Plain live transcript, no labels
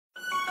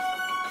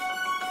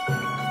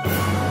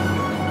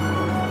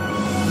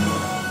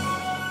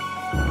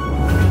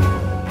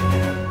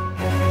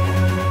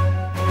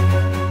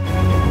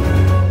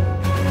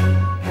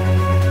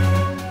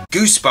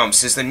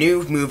Goosebumps is the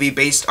new movie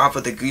based off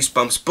of the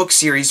Goosebumps book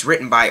series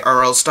written by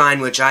R.L. Stine,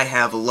 which I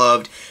have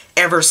loved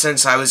ever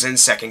since I was in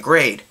 2nd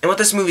grade. And what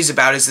this movie's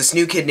about is this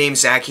new kid named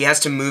Zach. He has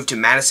to move to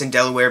Madison,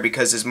 Delaware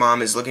because his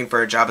mom is looking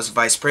for a job as a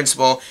vice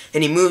principal,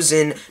 and he moves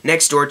in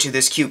next door to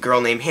this cute girl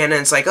named Hannah,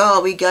 and it's like,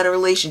 oh, we got a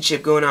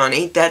relationship going on,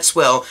 ain't that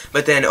swell?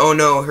 But then, oh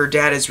no, her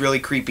dad is really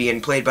creepy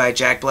and played by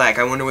Jack Black.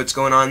 I wonder what's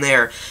going on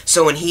there.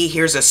 So when he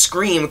hears a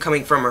scream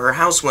coming from her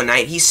house one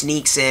night, he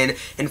sneaks in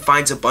and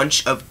finds a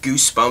bunch of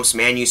Goosebumps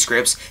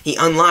manuscripts. He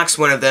unlocks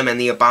one of them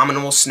and the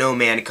abominable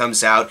snowman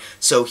comes out,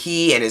 so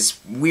he and his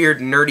weird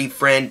nerdy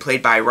friend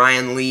played by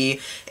Ryan Lee,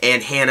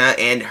 and Hannah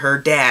and her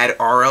dad,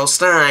 R.L.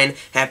 Stine,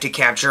 have to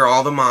capture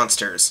all the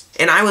monsters.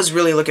 And I was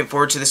really looking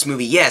forward to this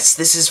movie. Yes,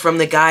 this is from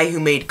the guy who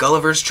made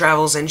Gulliver's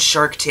Travels and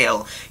Shark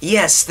Tale.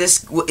 Yes,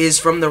 this is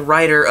from the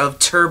writer of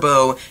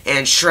Turbo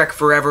and Shrek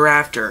Forever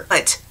After.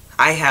 But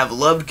I have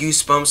loved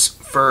Goosebumps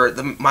for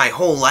my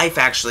whole life,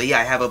 actually.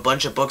 I have a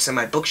bunch of books on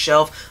my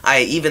bookshelf.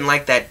 I even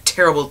like that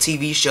terrible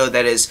TV show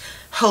that is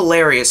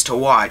hilarious to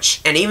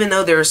watch. And even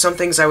though there are some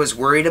things I was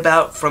worried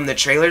about from the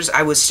trailers,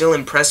 I was still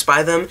impressed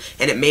by them,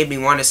 and it made me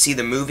want to see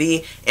the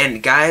movie.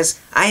 And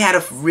guys, I had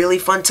a really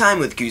fun time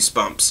with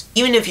Goosebumps.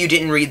 Even if you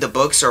didn't read the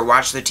books or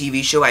watch the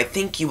TV show, I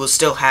think you will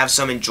still have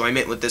some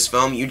enjoyment with this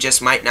film. You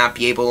just might not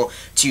be able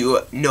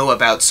to know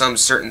about some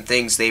certain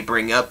things they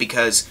bring up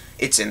because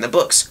it's in the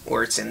books,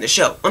 or it's in the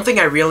show. One thing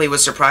I really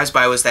was surprised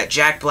by was that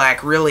Jack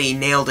Black really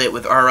nailed it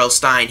with R.L.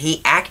 Stine.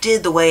 He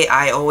acted the way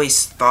I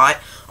always thought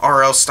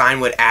R.L.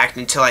 Stine would act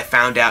until I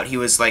found out he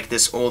was like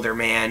this older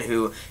man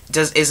who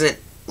isn't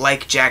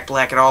like Jack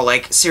Black at all.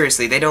 Like,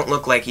 seriously, they don't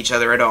look like each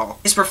other at all.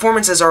 His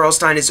performance as R.L.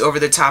 Stine is over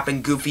the top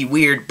and goofy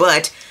weird,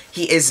 but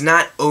he is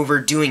not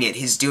overdoing it.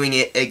 He's doing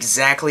it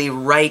exactly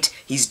right.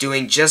 He's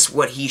doing just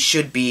what he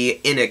should be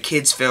in a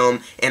kid's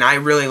film, and I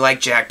really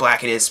like Jack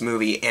Black in this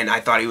movie, and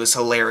I thought he was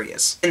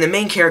hilarious. And the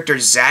main character,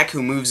 Zach,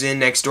 who moves in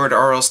next door to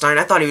R.L. Stine,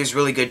 I thought he was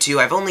really good too.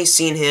 I've only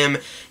seen him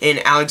in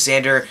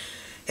Alexander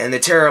and the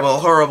Terrible,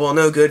 Horrible,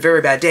 No Good, Very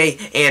Bad Day,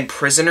 and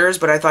Prisoners,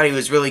 but I thought he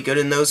was really good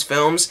in those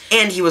films.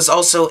 And he was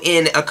also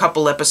in a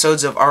couple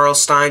episodes of R.L.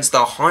 Stine's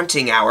The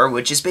Haunting Hour,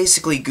 which is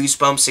basically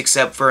Goosebumps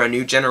except for a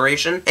new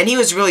generation. And he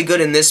was really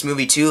good in this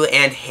movie too,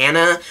 and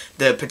Hannah,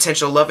 the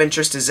potential love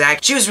interest to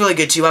Zach, she was really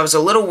good too. I was a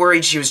little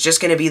worried she was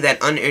just going to be that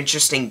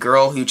uninteresting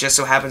girl who just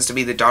so happens to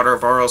be the daughter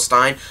of R.L.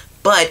 Stine,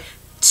 but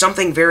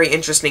something very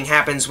interesting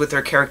happens with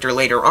her character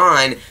later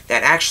on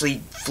that actually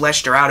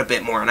fleshed her out a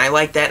bit more, and I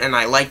like that, and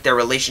I liked their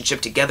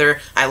relationship together.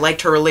 I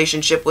liked her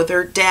relationship with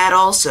her dad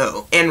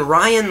also. And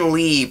Ryan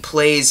Lee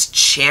plays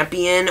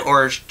Champion,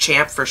 or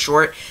Champ for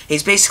short.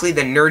 He's basically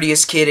the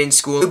nerdiest kid in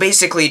school who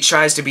basically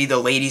tries to be the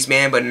ladies'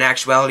 man, but in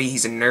actuality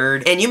he's a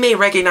nerd. And you may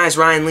recognize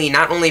Ryan Lee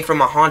not only from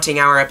a Haunting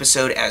Hour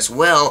episode as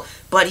well,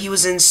 but he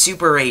was in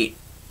Super 8.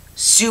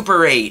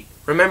 Super 8.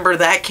 Remember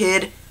that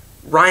kid?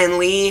 Ryan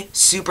Lee,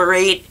 Super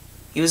 8?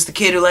 He was the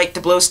kid who liked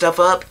to blow stuff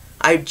up.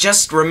 I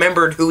just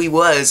remembered who he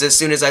was as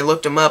soon as I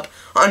looked him up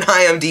on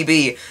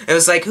IMDb. It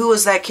was like, who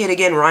was that kid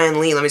again? Ryan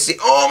Lee. Let me see.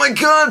 Oh my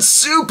god,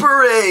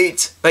 Super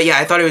 8! But yeah,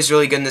 I thought he was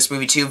really good in this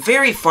movie too.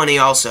 Very funny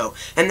also.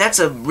 And that's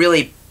a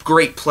really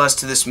great plus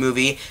to this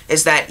movie,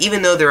 is that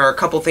even though there are a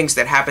couple things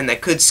that happen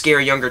that could scare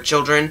younger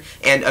children,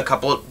 and a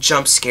couple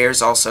jump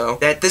scares also,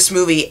 that this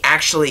movie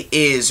actually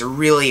is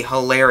really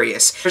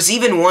hilarious. There's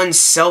even one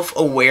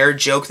self-aware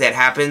joke that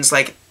happens,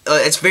 like,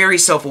 it's very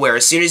self-aware.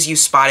 As soon as you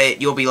spot it,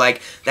 you'll be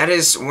like, that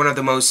is one of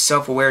the most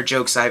self-aware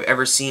jokes I've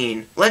ever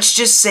seen. Let's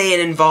just say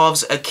it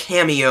involves a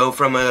cameo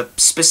from a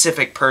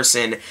specific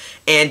person,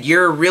 and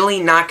you're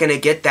really not gonna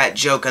get that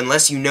joke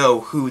unless you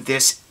know who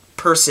this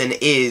person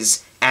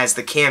is as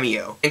the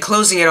cameo. And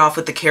closing it off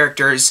with the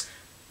characters,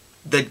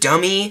 the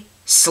dummy,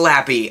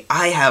 Slappy.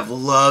 I have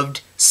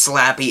loved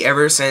Slappy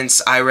ever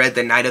since I read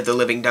the Night of the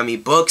Living Dummy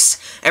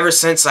books, ever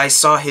since I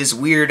saw his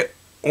weird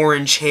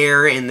orange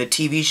hair in the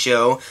TV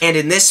show, and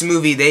in this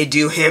movie they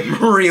do him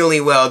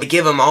really well. They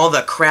give him all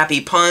the crappy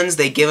puns,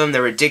 they give him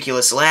the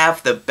ridiculous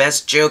laugh, the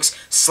best jokes.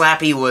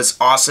 Slappy was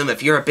awesome.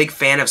 If you're a big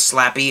fan of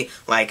Slappy,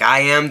 like I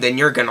am, then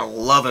you're gonna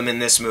love him in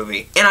this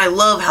movie. And I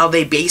love how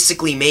they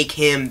basically make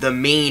him the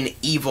main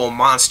evil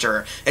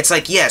monster. It's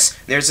like, yes,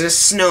 there's a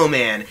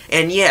snowman,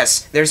 and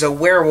yes, there's a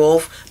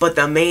werewolf, but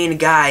the main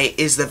guy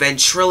is the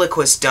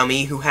ventriloquist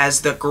dummy who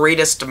has the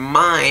greatest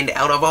mind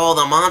out of all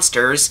the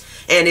monsters,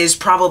 and is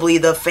probably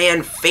the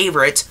fan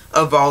favorite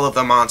of all of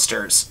the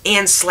monsters.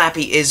 And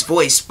Slappy is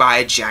voiced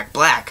by Jack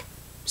Black.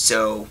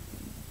 So,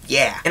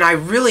 yeah. And I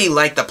really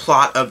like the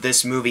plot of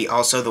this movie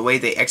also, the way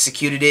they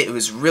executed it. It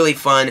was really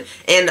fun,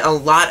 and a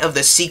lot of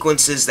the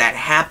sequences that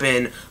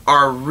happen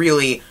are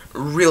really,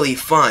 really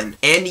fun.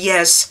 And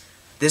yes,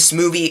 this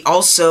movie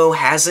also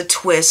has a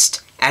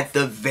twist at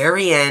the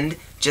very end.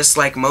 Just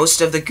like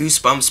most of the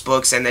Goosebumps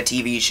books and the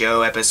TV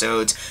show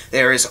episodes,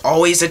 there is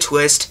always a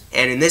twist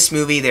and in this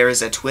movie there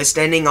is a twist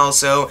ending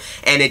also,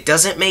 and it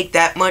doesn't make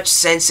that much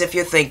sense if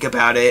you think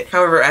about it.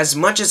 However, as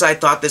much as I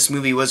thought this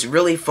movie was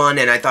really fun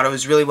and I thought it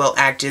was really well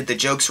acted, the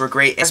jokes were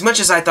great, as much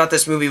as I thought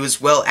this movie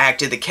was well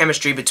acted, the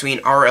chemistry between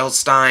R.L.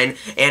 Stine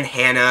and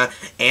Hannah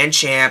and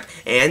Champ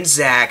and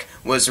Zach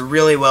was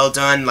really well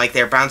done. Like,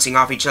 they're bouncing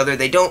off each other.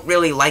 They don't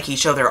really like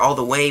each other all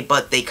the way,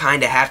 but they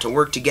kind of have to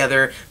work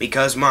together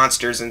because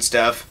monsters and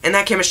stuff. And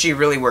that chemistry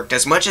really worked.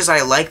 As much as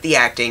I like the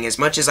acting, as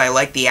much as I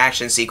like the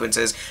action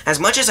sequences, as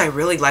much as I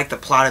really like the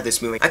plot of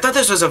this movie, I thought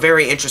this was a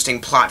very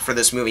interesting plot for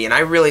this movie, and I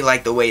really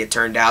liked the way it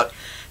turned out.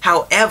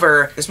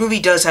 However, this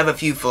movie does have a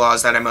few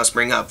flaws that I must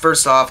bring up.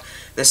 First off,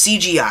 the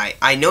CGI.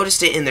 I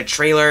noticed it in the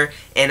trailer,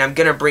 and I'm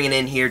gonna bring it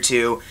in here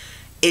too.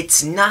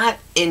 It's not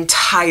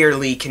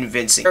entirely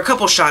convincing. There are a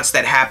couple shots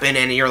that happen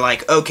and you're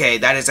like, okay,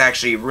 that is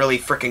actually really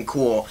freaking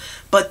cool.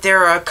 But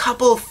there are a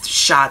couple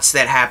shots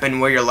that happen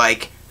where you're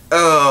like,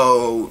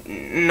 oh,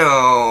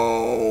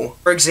 no.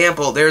 For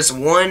example, there's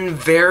one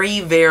very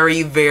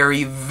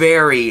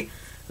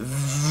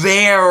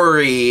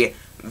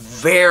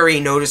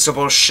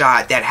noticeable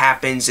shot that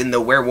happens in the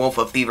Werewolf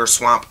of Beaver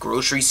Swamp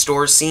grocery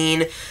store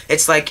scene.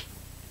 It's like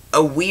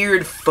a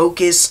weird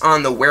focus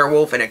on the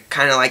werewolf, and it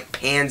kind of like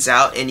pans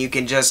out, and you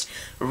can just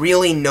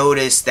really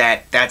notice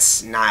that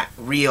that's not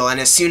real. And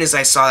as soon as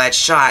I saw that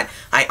shot,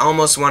 I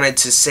almost wanted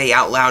to say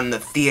out loud in the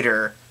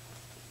theater,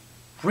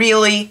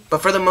 really?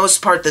 But for the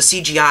most part, the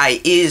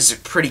CGI is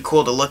pretty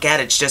cool to look at.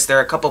 It's just there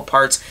are a couple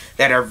parts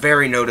that are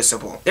very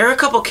noticeable. There are a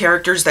couple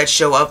characters that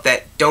show up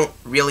that don't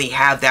really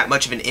have that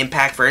much of an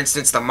impact. For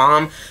instance, the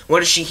mom,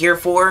 what is she here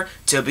for?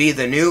 To be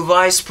the new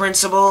vice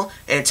principal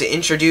and to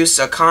introduce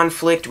a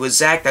conflict with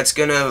Zach that's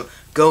gonna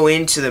go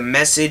into the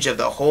message of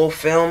the whole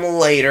film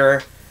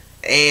later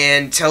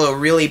and tell a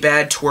really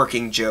bad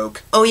twerking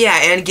joke. Oh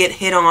yeah, and get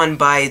hit on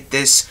by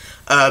this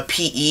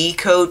PE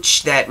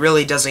coach that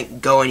really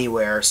doesn't go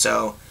anywhere,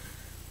 so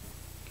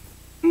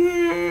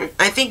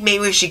I think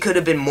maybe she could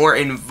have been more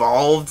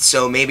involved,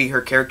 so maybe her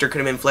character could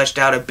have been fleshed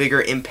out, a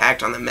bigger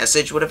impact on the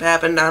message would have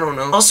happened, I don't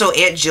know. Also,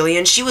 Aunt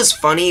Jillian, she was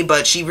funny,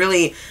 but she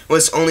really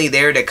was only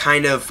there to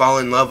kind of fall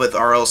in love with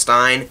R.L.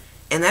 Stine,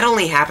 and that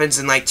only happens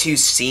in like 2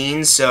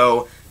 scenes,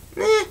 so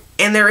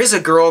And there is a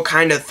girl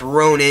kind of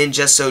thrown in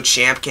just so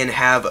Champ can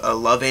have a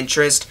love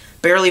interest.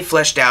 Barely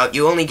fleshed out,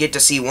 you only get to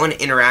see one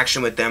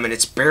interaction with them, and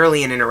it's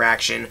barely an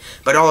interaction,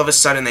 but all of a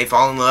sudden they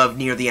fall in love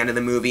near the end of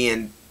the movie,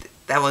 and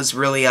that was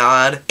really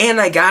odd. And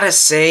I gotta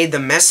say, the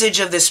message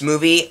of this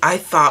movie, I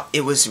thought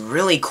it was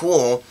really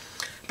cool,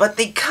 but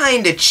they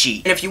kinda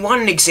cheat. And if you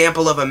want an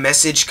example of a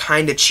message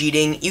kinda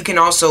cheating, you can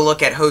also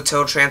look at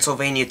Hotel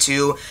Transylvania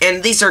 2,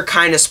 and these are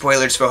kinda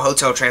spoilers for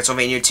Hotel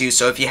Transylvania 2,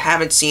 so if you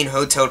haven't seen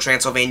Hotel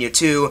Transylvania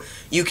 2,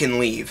 you can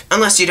leave.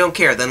 Unless you don't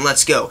care, then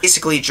let's go.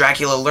 Basically,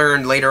 Dracula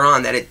learned later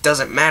on that it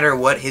doesn't matter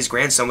what his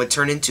grandson would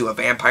turn into, a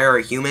vampire or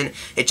a human,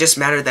 it just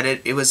mattered that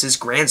it was his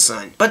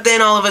grandson. But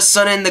then all of a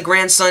sudden, the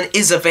grandson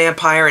is a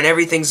vampire and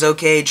everything's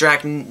okay,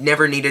 Drac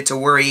never needed to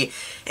worry,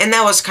 and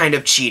that was kind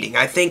of cheating.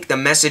 I think the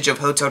message of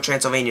Hotel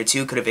Transylvania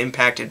 2 could have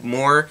impacted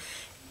more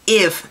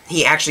if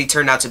he actually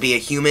turned out to be a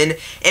human.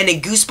 And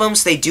in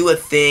Goosebumps, they do a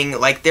thing,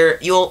 like,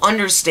 you'll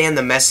understand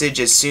the message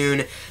as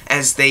soon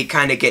as they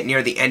kind of get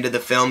near the end of the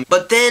film,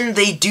 but then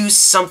they do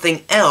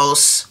something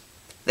else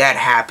that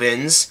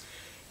happens,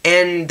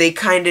 and they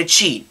kind of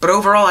cheat. But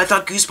overall, I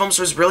thought Goosebumps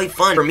was really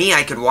fun. For me,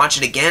 I could watch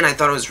it again. I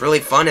thought it was really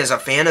fun. As a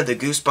fan of the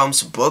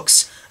Goosebumps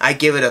books, I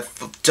give it a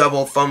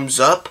double thumbs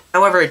up.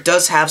 However, it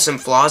does have some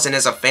flaws, and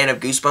as a fan of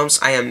Goosebumps,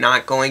 I am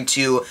not going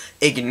to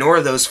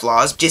ignore those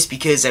flaws. Just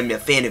because I'm a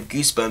fan of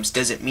Goosebumps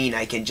doesn't mean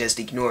I can just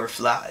ignore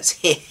flaws.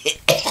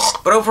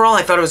 But overall,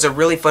 I thought it was a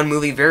really fun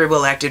movie, very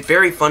well acted,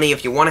 very funny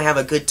if you want to have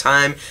a good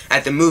time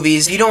at the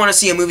movies. If you don't want to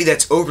see a movie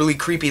that's overly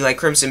creepy like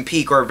Crimson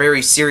Peak or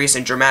very serious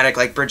and dramatic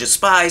like Bridge of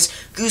Spies,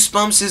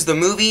 Goosebumps is the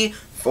movie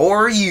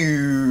for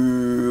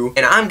you.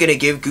 And I'm gonna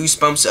give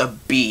Goosebumps a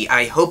B.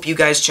 I hope you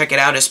guys check it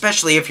out,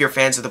 especially if you're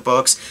fans of the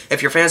books.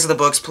 If you're fans of the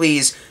books,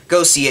 please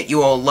go see it. You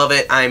will love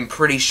it. I'm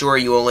pretty sure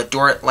you will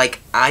adore it like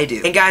I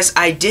do. And guys,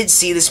 I did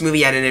see this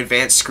movie at an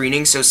advanced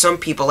screening, so some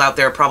people out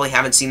there probably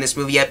haven't seen this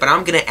movie yet, but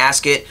I'm gonna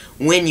ask it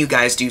when you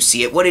guys do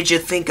see it. What did you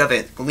think of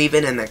it? Leave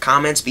it in the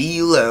comments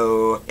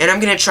below. And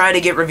I'm gonna try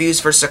to get reviews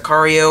for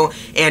Sicario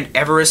and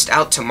Everest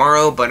out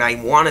tomorrow, but I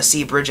want to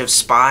see Bridge of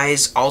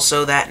Spies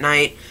also that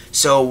night.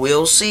 So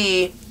we'll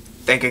see.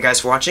 Thank you guys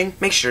for watching.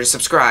 Make sure to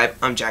subscribe.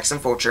 I'm Jackson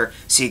Fulcher.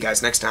 See you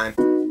guys next time.